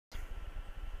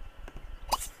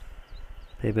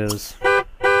Pay bills.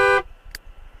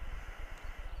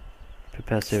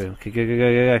 Prepare cereal. Okay, go, go,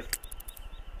 go, go, go.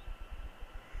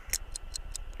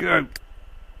 Go!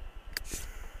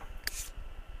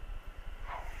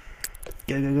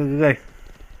 Go, go, go, go, go.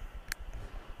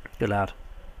 Good lad.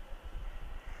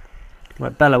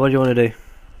 Right, Bella, what do you want to do?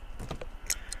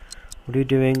 What are you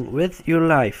doing with your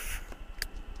life?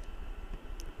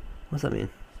 What's that mean?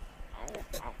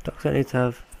 Dogs don't need to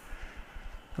have...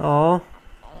 Oh,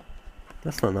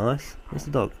 that's not nice. Where's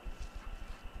the dog?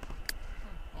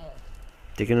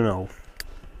 Digging an hole.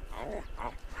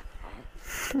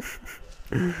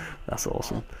 That's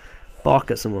awesome. Bark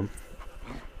at someone.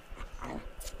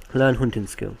 Learn hunting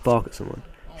skill. Bark at someone.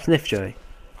 Sniff Joey.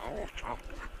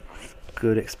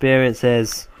 Good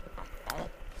experiences.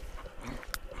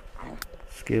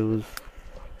 Skills.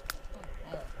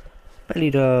 Belly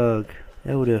dog.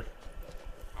 Elder.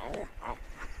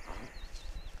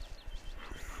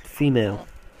 Female.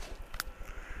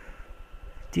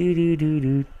 Do do do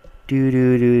do do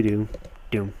do do do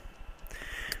do.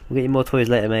 We'll get you more toys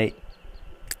later, mate.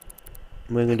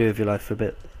 What are you gonna do with your life for a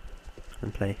bit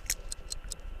and play?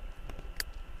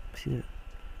 See it?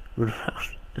 Run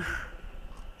around.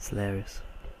 It's hilarious.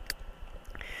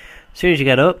 As soon as you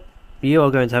get up, you are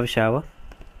going to have a shower.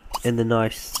 In the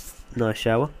nice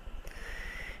shower.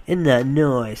 In that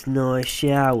nice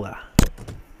shower.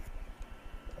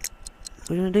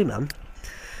 What are you gonna do, man? What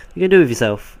are you gonna do with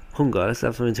yourself? Hunger, let's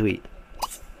have something to eat.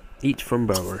 Eat from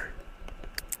Brower.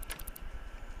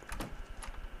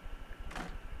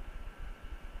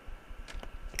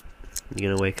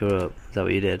 You're gonna wake her up. Is that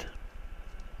what you did?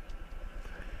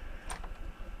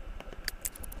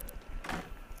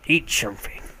 Eat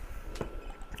something. I'm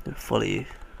gonna follow you.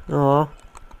 Aww.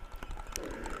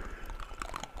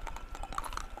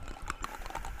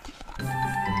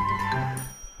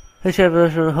 Hey, Chef,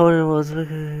 I'm holding was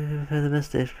prepare the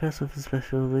best dish. Prepare something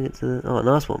special. Bring it to the. Oh,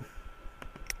 nice one.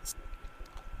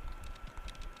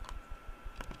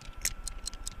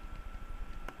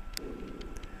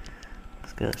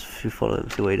 Let's go. Let's follow him.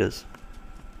 See what he does.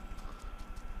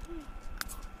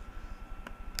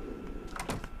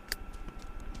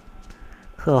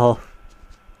 Oh,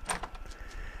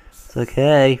 it's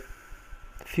okay.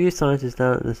 A few scientists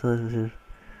down at the science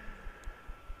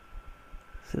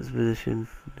sense position.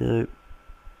 No.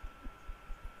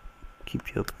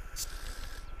 Keep you up.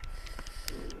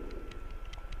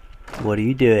 What are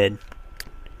you doing?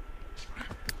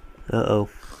 Uh-oh.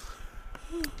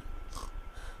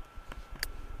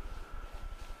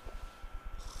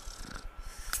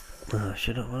 Oh,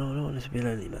 shut up. I don't want this to be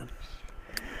lonely, man.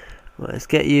 Right, let's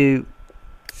get you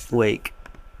awake.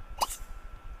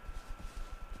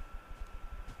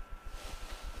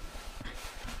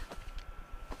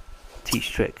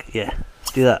 Teach trick, yeah.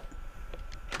 Let's do that.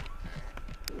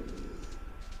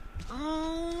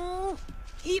 Oh,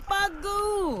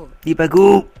 Ipagu!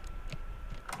 Ipagu!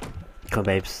 Come on,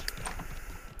 babes.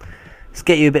 Let's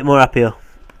get you a bit more happier.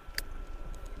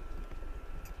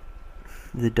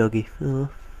 The doggy. Oh,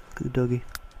 look at the doggy.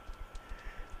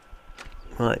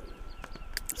 Right.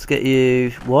 Let's get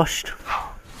you washed.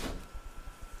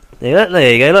 There you go.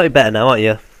 There you go. Look better now, aren't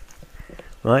you?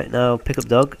 Right, now pick up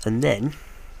dog and then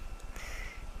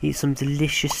eat some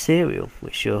delicious cereal,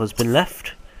 which your husband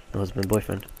left. Your husband,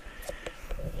 boyfriend.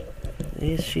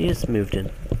 Yes, she is moved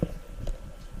in.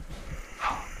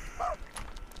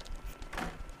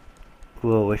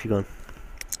 Whoa, where's she gone?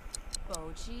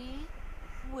 Bochi,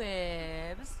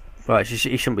 Wibs. Right,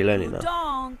 he shouldn't be lonely now.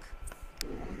 Donk.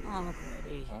 Oh,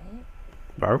 pretty.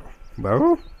 Barrow?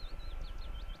 Barrow?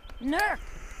 Nerk.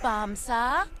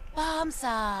 Bamsa.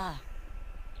 Bamsa.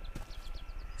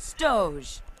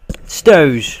 Stoge.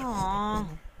 Stoge! Aww.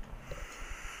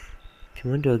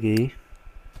 Come on, doggy.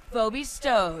 Phoebe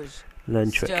Stoge.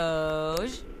 Learn trick.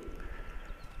 Stoge.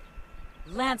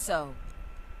 Lanso.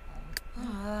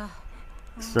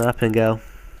 What's happening, girl?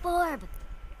 Borb.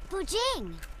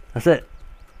 Bujing. That's it.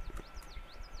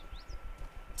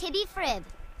 Tibby Frib.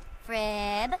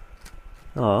 Frib.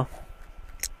 Oh.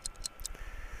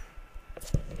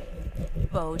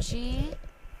 Bochi,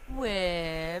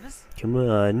 Wibs. Come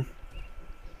on.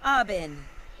 Abin.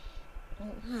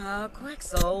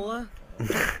 Quexel.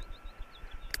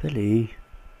 Billy.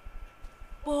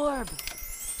 Borb.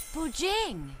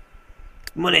 Bujing.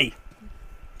 Money!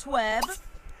 Tweb.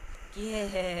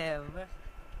 Give.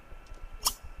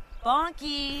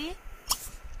 Bonky.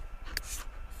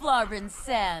 Flarbin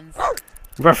Sands.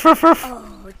 Ruff, ruff, ruff!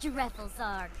 Oh,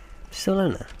 Dreffelsark. Still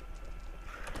in there.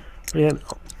 What do you have?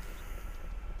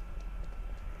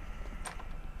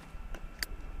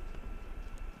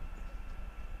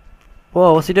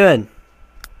 Whoa, what's he doing?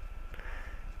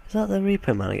 Is that the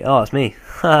repo man again? Oh, it's me.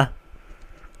 Ha!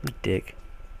 You dick.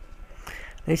 I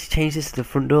need to change this to the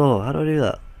front door. How do I do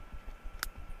that?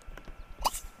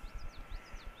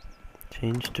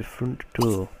 Change to front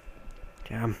door.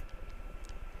 Damn.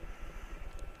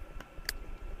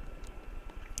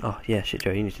 Oh, yeah, shit,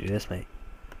 Joe, you need to do this, mate.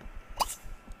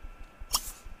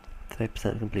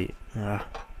 30% complete. Ah.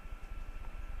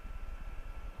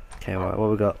 Okay, right,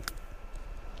 what we got?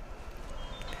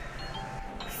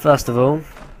 First of all,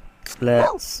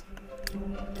 let's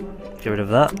get rid of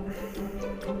that.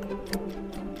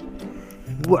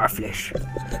 Worthless.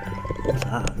 What's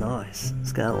that? Nice.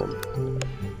 Let's get that one.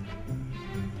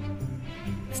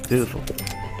 Beautiful.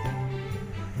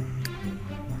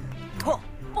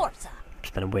 Forza.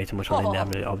 Spending way too much on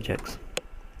inanimate objects.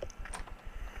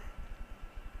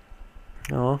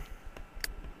 Oh.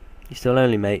 You still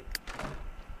lonely, mate?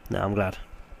 No, I'm glad.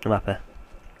 I'm happy.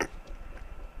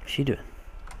 What's she doing?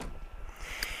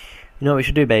 You know what we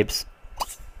should do, babes?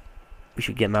 We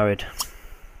should get married.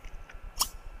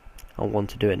 I want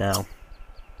to do it now.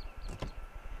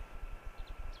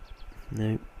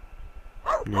 No.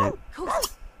 No.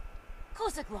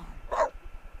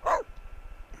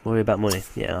 Worry about money.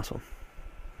 Yeah, that's one.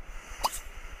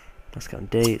 Let's go on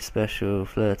date, special,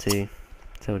 flirty,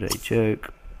 tell a dirty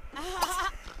joke,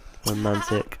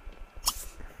 romantic,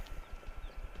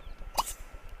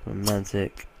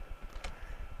 romantic,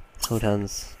 hold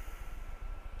hands.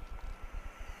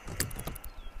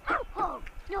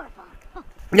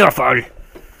 Norfolk!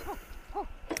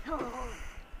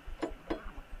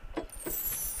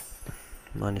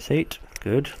 -8,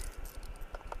 good.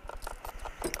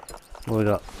 What we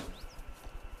got?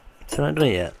 Still not done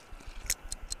it yet.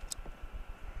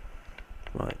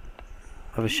 Right.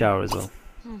 Have a shower as well.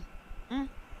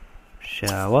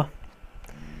 Shower.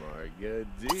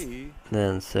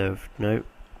 Then serve. Nope.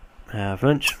 Have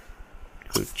lunch.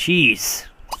 Good cheese.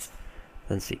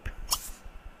 Then sleep.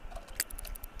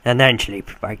 And then sleep.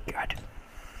 My God.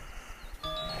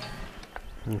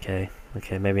 Okay.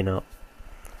 Okay. Maybe not.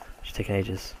 It's taking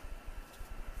ages.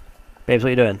 Babes, what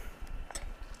are you doing?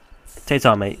 Take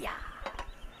time, mate. Yeah.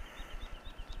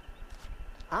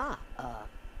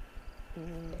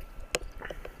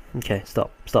 Okay, stop,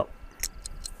 stop.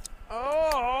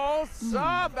 Oh,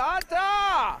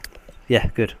 Sabata! Yeah,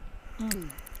 good.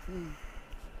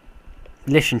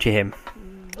 Listen to him.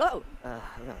 Oh.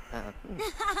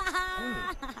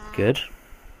 Good.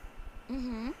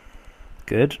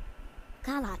 Good.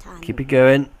 Kalatan. Keep it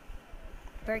going.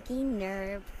 Berkey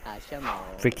nerve.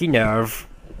 Freaky nerve.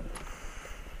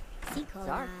 Sikola.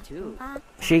 Dark too.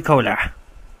 She cola.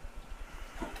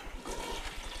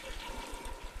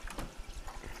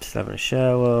 Just having a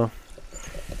shower.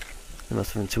 I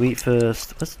must have something to eat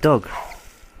first. Where's the dog?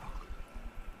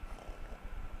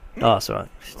 Oh, it's alright.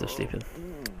 She's still sleeping.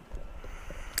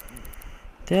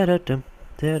 Da da dum.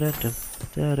 Da da dum.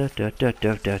 Da da da da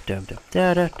da da dum dum.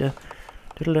 Da da da.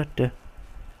 Da da da.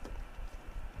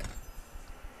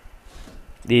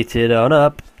 Eat it on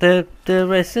up. The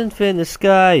racing in the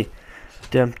sky.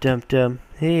 Dum dum dum.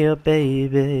 Here,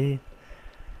 baby.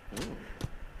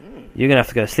 You're gonna have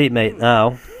to go to sleep, mate.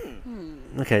 Now.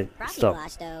 Okay, stop.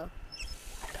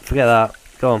 Forget that.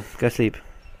 Go on, go sleep.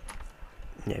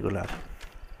 Yeah, good lad.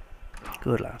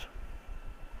 Good lad.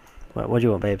 Right, what do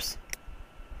you want, babes?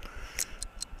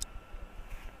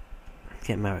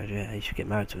 Get married, yeah, you should get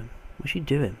married to him. What's she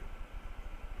doing?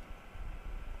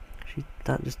 She's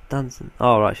just dancing.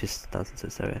 Oh, right, she's dancing to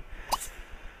this area.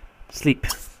 Sleep.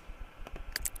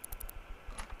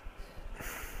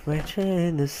 Rich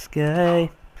in the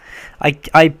sky.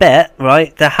 I bet,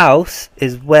 right, the house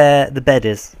is where the bed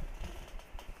is.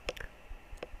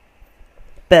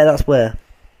 Bet that's where.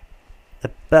 I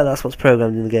bet that's what's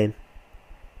programmed in the game.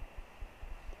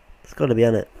 It's gotta be,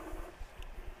 hasn't it?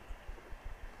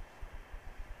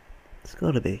 It's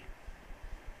gotta be.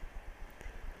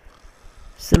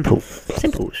 Simple.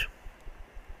 Simples.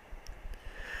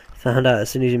 Found out as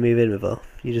soon as you move in with her,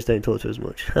 you just don't talk to her as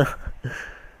much.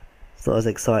 It's not as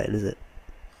exciting, is it?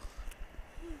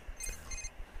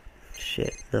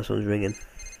 Shit, that one's ringing.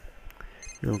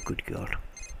 Oh, good God.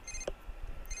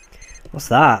 What's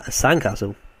that? A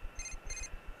sandcastle?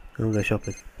 I'll go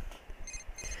shopping.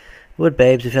 Would,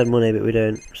 babes, if you had money, but we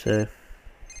don't, so...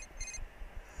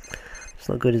 It's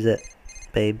not good, is it,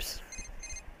 babes?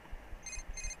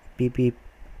 Beep beep.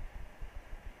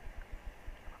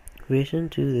 Reach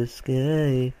into the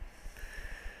sky.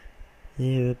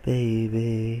 You're a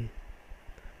baby.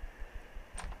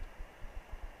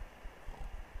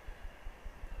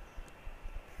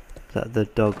 Is that the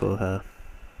dog or her?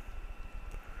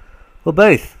 Or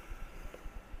both?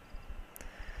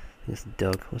 I think it's the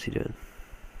dog. What's he doing?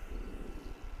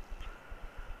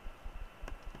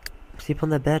 Sleep on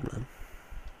their bed, man.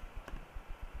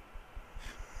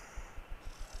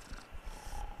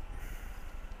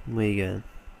 Where you going?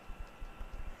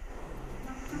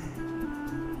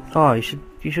 Oh, you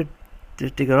should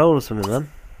just dig a hole or something, man.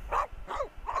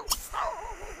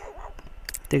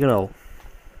 Dig a hole.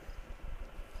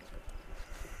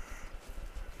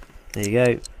 There you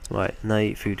go. Right, now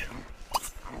eat food.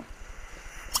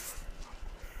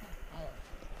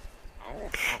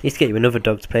 Need to get you another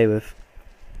dog to play with.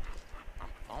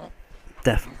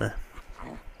 Definitely.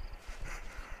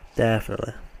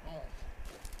 Definitely.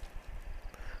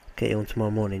 Get you on tomorrow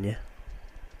morning, yeah?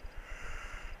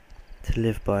 To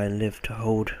live by and live, to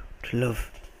hold, to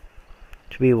love,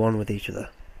 to be one with each other.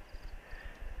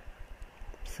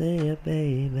 Say ya,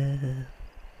 baby.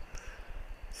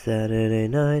 Saturday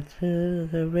night,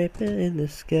 a raper in the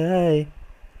sky.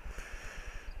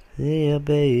 Say ya,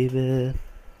 baby.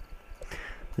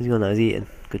 Where's he gone now? He's eating.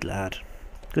 Good lad.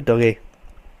 Good doggy.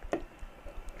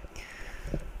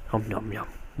 Yum yum yum.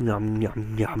 Yum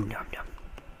yum yum yum yum.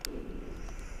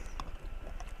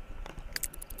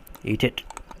 Eat it.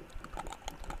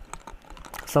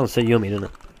 Sounds so yummy, doesn't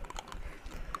it?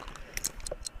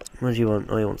 What do you want?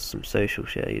 Oh, he wants some social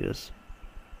share, he does.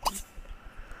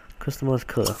 Customize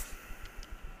colour.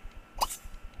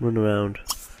 Run around.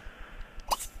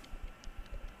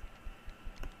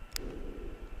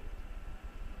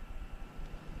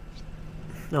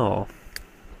 Oh.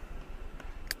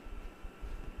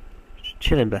 Just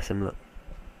chilling, bless him, look.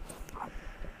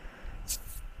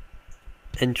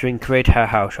 Entering create her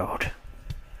household.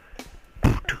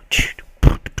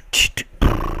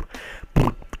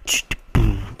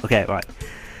 Okay, right.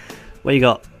 What you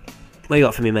got? What you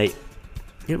got for me, mate?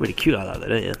 You look really cute like that, though,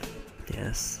 don't you?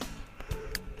 Yes.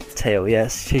 Tail,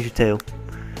 yes. Change your tail.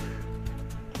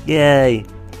 Yay!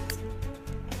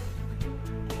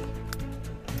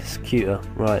 It's cuter.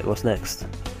 Right, what's next?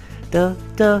 Da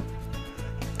da.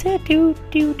 Da do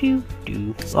do do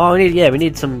do. Oh, we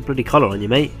need some bloody collar on you,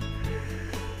 mate.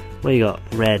 What you got?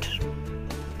 Red.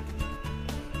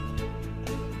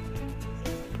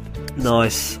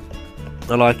 Nice.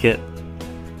 I like it.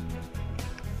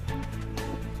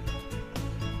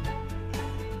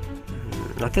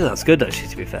 I think that's good, actually,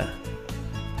 to be fair.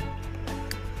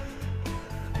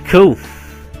 Cool.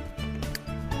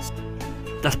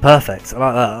 That's perfect. I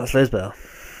like that. That's loads better.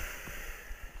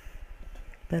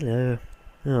 Hello.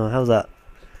 Oh, how's that?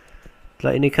 Do you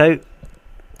like your new coat?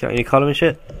 Got your new collar and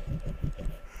shit?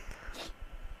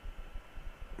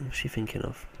 What's she thinking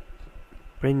of?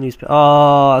 Bring newspaper.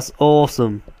 Oh, that's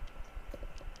awesome.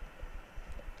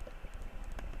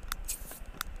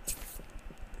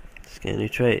 Let's get a new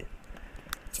trait.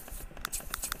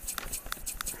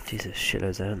 Jesus,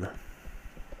 shitloads there, aren't there?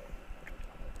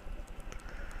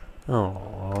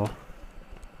 Oh.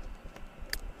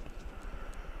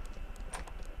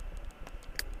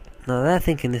 No, they're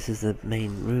thinking this is the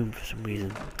main room for some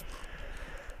reason.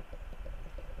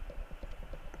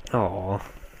 Oh.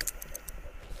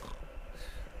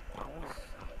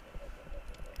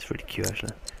 It's really cute,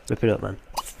 actually. Rip it up, man.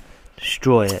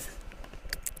 Destroy it.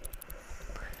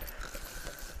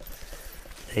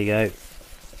 There you go.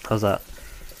 How's that?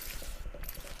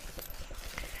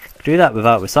 Do that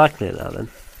without recycling it now, then.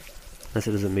 Unless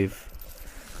it doesn't move.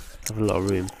 Have a lot of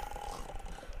room.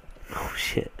 Oh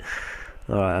shit.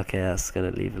 Alright, okay, that's gonna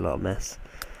leave a lot of mess.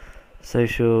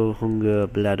 Social, hunger,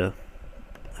 bladder.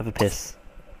 Have a piss.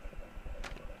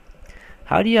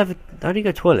 How do you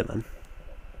go toilet, man?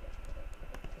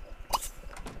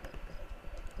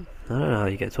 I don't know how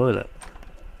you get toilet.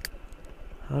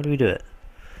 How do we do it?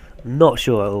 I'm not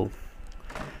sure at all.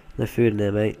 No food in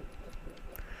there, mate.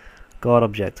 Guard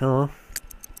object, huh?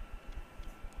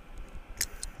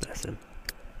 Bless him.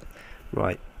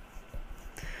 Right.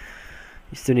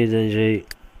 You still need energy.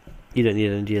 You don't need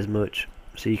energy as much.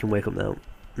 So you can wake up now.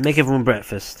 Make everyone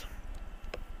breakfast.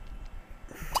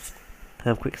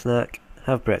 Have quick snack.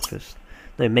 Have breakfast.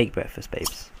 No, make breakfast,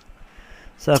 babes.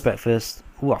 Serve breakfast.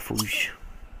 Waffles.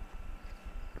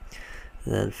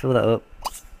 And then fill that up.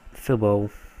 Fill bowl.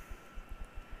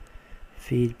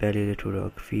 Feed belly little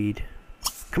dog. Feed.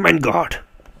 Command guard.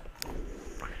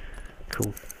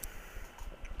 Cool.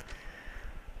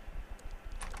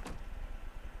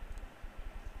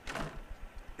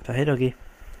 Oh, hey doggy.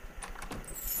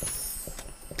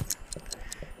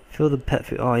 Fill the pet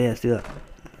food. Oh yeah, let's do that.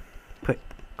 Quick,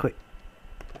 quick.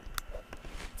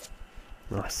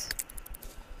 Nice.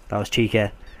 That was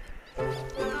cheeky.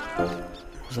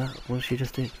 What was that? What did she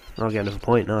just do? I'll get another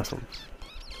point. Nice one.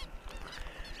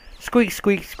 Squeak,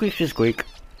 squeak, squeak, just squeak.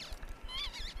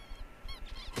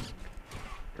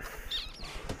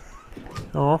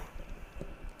 Oh.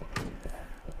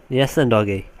 Yes then,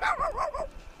 doggy.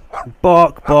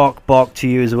 Bark, bark, bark to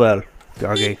you as well,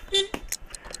 doggy.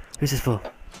 Who's this for?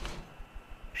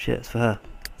 Shit, it's for her.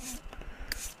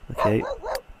 Okay.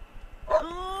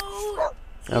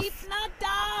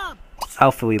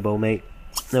 Alpha Weeble, mate.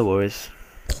 No worries.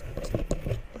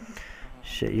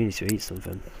 Shit, you need to eat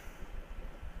something.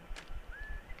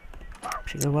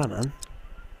 Should go well, man.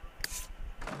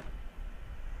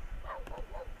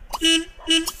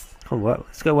 Come on, work.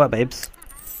 Let's go work, babes.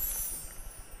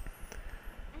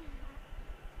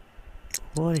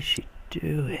 What is she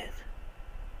doing?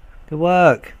 Good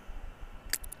work.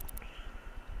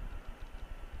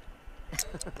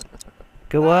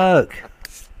 Good work.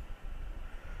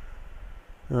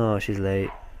 Oh, she's late.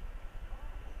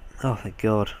 Oh, thank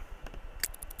God.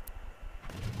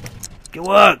 Good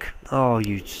work. Oh,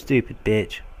 you stupid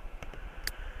bitch.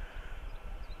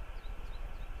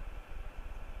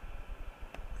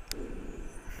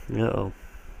 Uh-oh.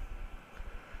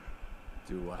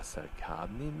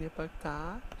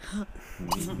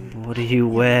 What are you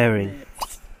wearing?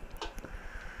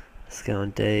 Let's go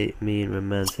on date. Me and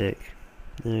romantic.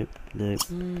 Nope, nope.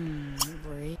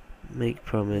 Make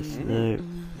promise. Nope,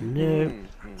 nope.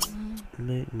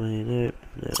 Make money. Nope,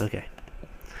 nope. Okay.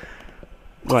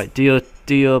 Right, do your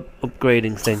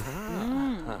upgrading thing.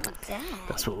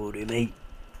 That's what we'll do, mate.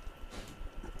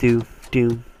 You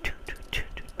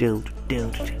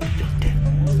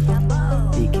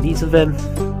can eat something.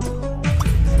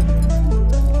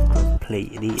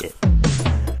 Plate and eat it.